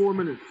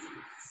 minutes.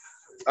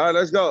 All right,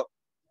 let's go.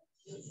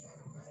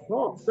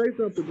 Talk. Say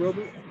something,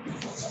 brother.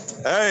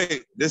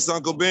 Hey, this is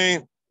Uncle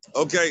Bean.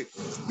 Okay,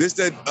 this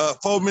that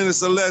 4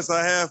 minutes or less.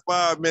 I have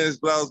 5 minutes,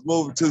 but I was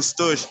moving too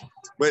stush.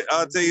 But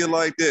I'll tell you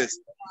like this.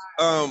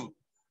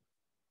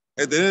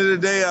 At the end of the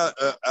day, I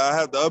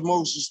have the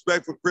utmost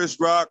respect for Chris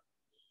Rock.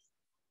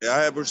 I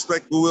have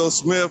respect for Will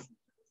Smith.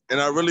 And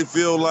I really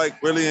feel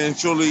like really and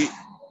truly,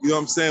 you know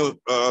what I'm saying,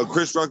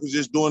 Chris Rock was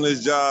just doing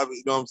his job.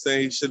 You know what I'm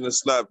saying? He shouldn't have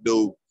slapped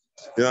dude.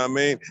 You know what I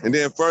mean? And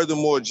then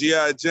furthermore,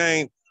 G.I.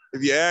 Jane,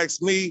 if you ask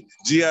me,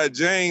 G.I.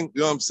 Jane,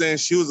 you know what I'm saying,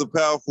 she was a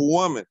powerful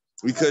woman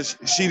because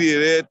she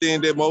did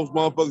everything that most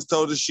motherfuckers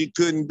told her she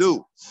couldn't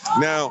do.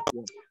 Now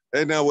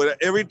with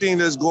everything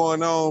that's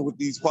going on with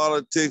these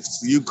politics,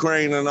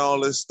 Ukraine and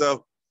all this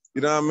stuff,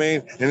 you know what I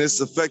mean? And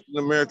it's affecting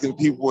American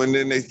people, and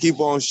then they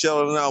keep on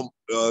shelling out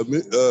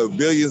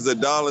billions of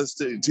dollars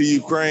to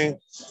Ukraine,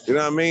 you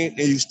know what I mean?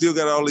 And you still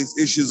got all these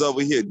issues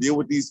over here. Deal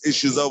with these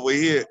issues over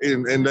here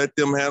and let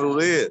them handle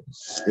it,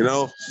 you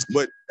know?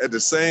 But at the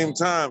same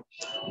time,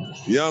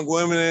 young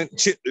women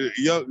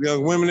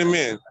and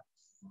men,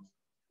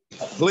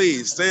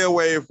 please stay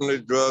away from the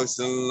drugs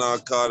and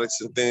narcotics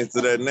and things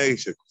of that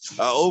nature.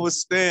 I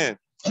understand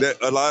that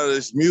a lot of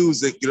this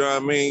music, you know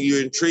what I mean,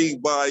 you're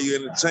intrigued by, you're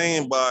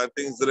entertained by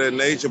things of that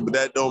nature, but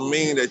that don't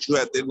mean that you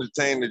have to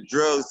entertain the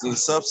drugs and the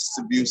substance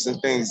abuse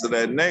and things of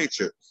that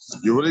nature.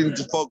 You really need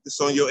to focus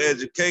on your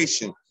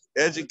education.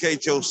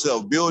 Educate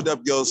yourself, build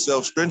up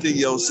yourself, strengthen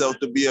yourself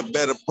to be a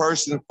better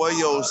person for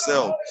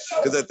yourself.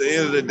 Because at the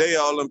end of the day,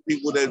 all them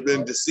people that have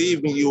been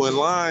deceiving you and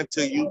lying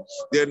to you,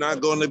 they're not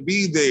going to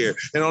be there.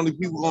 And only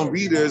people going to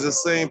be there is the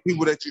same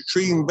people that you're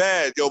treating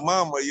bad, your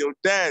mama, your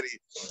daddy,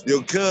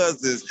 your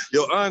cousins,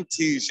 your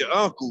aunties, your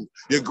uncle,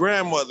 your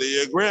grandmother,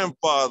 your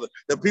grandfather,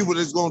 the people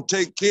that's going to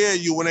take care of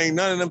you when ain't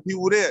none of them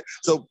people there.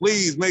 So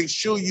please make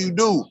sure you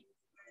do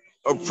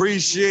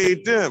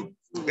appreciate them.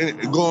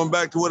 And going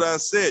back to what I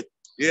said,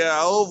 yeah,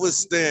 I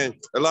understand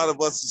a lot of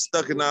us are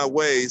stuck in our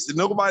ways. And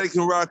nobody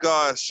can rock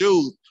our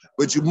shoes,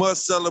 but you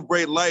must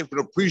celebrate life and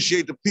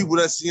appreciate the people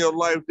that's in your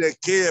life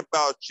that care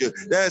about you.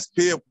 That's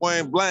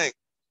point blank.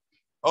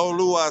 Oh,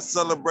 Lou, I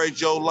celebrate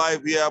your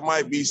life. Yeah, I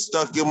might be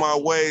stuck in my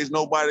ways.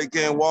 Nobody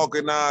can walk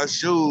in our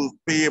shoes,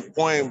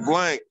 point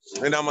blank.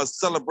 And I'm going to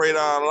celebrate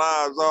our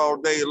lives all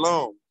day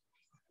long.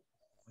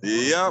 Yep.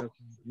 You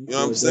know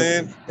what I'm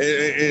saying?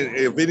 And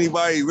if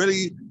anybody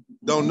really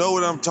don't know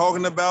what I'm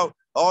talking about,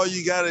 all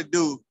you got to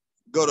do,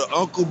 go to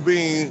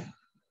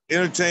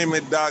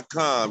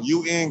UnkalBeanEntertainment.com,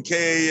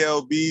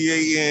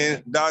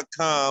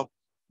 UNKALBAN.com.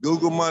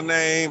 Google my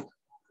name,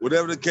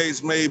 whatever the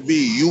case may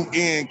be,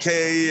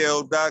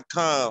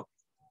 UNKAL.com.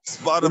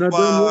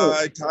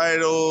 Spotify,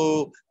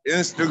 Tidal,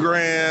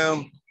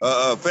 Instagram,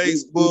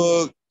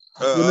 Facebook,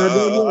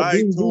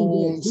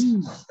 iTunes,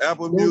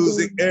 Apple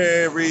Music,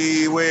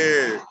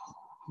 everywhere.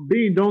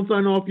 Bean, don't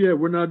sign off yet.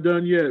 We're not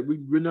done yet.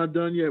 We're not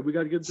done yet. We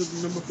got to get to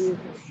number 4.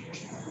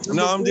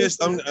 I'm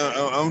just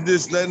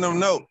letting them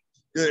know.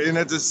 And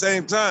at the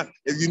same time,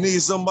 if you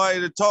need somebody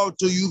to talk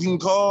to, you can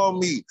call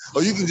me,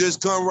 or you can just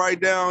come right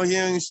down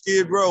here in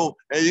Skid Row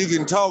and you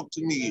can talk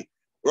to me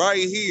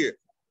right here.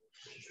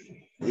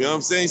 You know what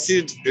I'm saying?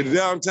 See the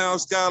downtown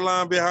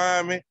skyline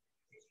behind me.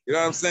 You know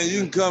what I'm saying?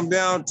 You can come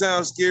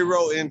downtown Skid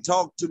Row and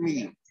talk to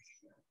me.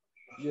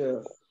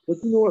 Yeah. But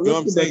you know what? You know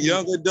what I'm saying?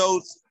 Young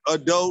adults,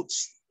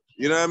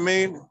 you know what I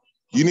mean?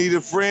 You need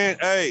a friend?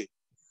 Hey,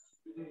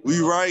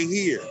 we right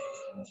here.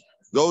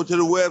 Go to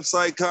the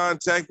website,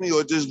 contact me,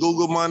 or just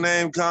Google my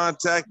name,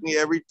 contact me.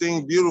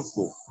 Everything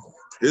beautiful.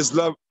 It's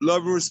love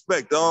and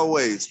respect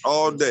always,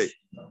 all day.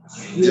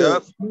 Yeah.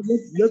 Yep.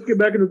 Let's get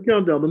back in the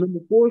countdown. The number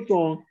 4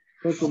 song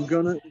comes from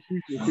Gunna and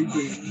Future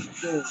featuring.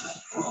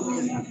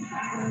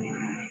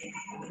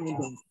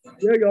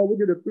 Yeah, y'all, we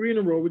did a 3 in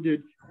a row. We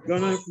did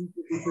Gunna and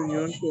Future featuring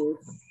Unkal,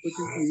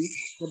 Pushing P.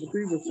 Number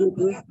 3 was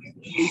Silver.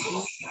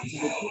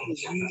 Number 2 was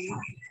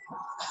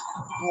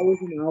Hours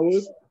and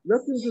Hours.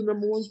 Let's get into the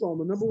number 1 song.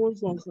 The number 1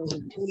 song comes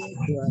from Kodak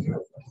Black.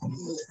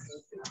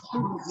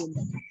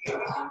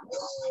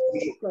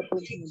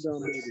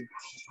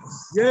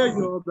 Yeah,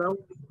 y'all, that was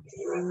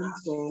the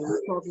song.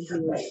 We're talking to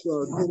Kodak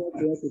Black.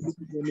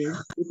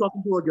 We're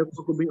talking to our guest,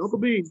 Uncle Bean. Uncle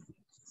Bean.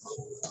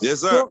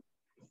 Yes, sir.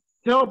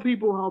 Tell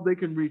people how they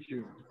can reach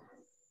you.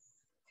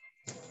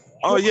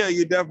 Oh, yeah,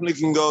 you definitely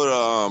can go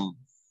to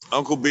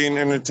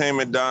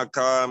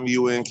UnkalBeanEntertainment.com,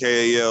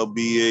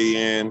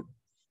 UNKALBANENT,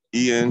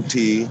 you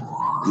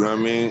know what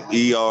I mean?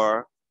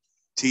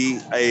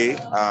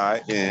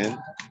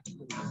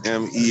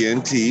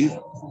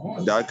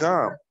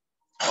 ERTAINMENT.com.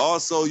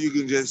 Also, you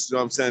can just, you know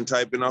what I'm saying,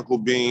 type in Uncle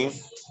Bean,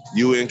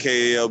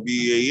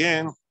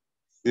 UNKALBAN,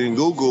 in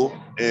Google,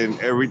 and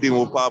everything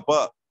will pop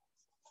up,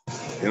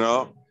 you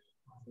know?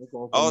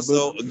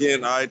 Also,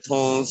 again,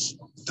 iTunes,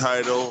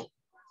 Tidal,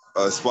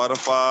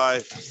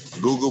 Spotify,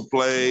 Google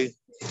Play,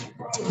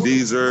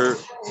 Deezer,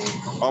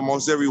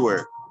 almost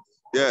everywhere.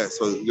 Yeah,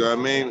 so you know what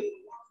I mean?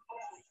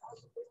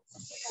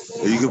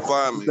 You can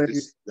find me.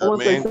 Just, you know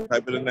what I mean?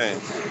 Type in the name.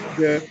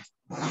 Yeah.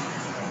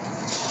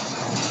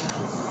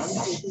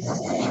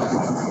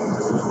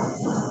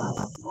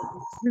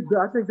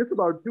 I think this is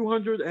about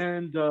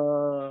 218th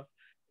or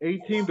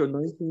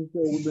 19th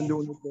show. We've been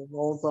doing this for a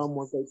long time. I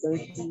want to say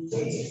thank you.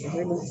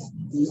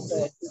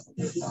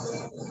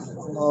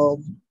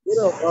 What else? You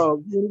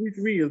want to reach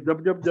me is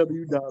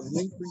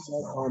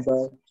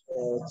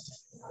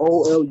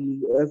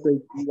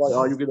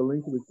www.linktree.com/OLUSHEYR. You get a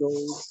link to the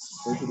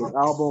shows, link to the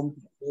album,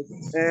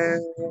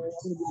 and I'm going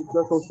to give a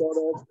special shout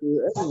out to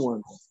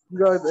everyone. You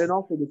guys, and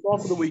also the song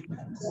of the week.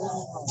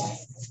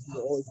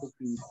 Always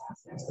succeed.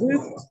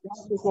 This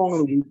gospel song of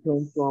the week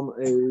comes from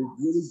a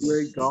really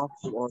great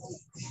gospel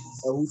artist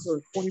who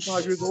turned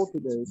 25 years old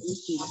today.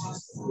 This is a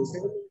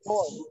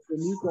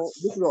new song.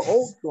 This is an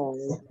old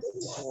song,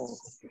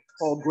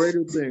 called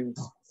Greater Things.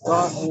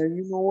 God, and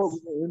you know what?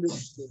 We're going to end this.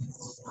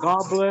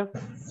 God bless.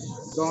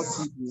 God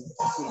keep you.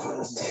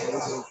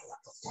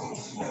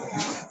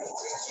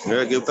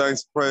 Yeah, give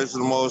thanks and praise to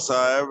the Most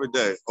High every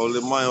day.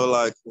 Holy Mine,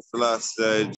 like I said.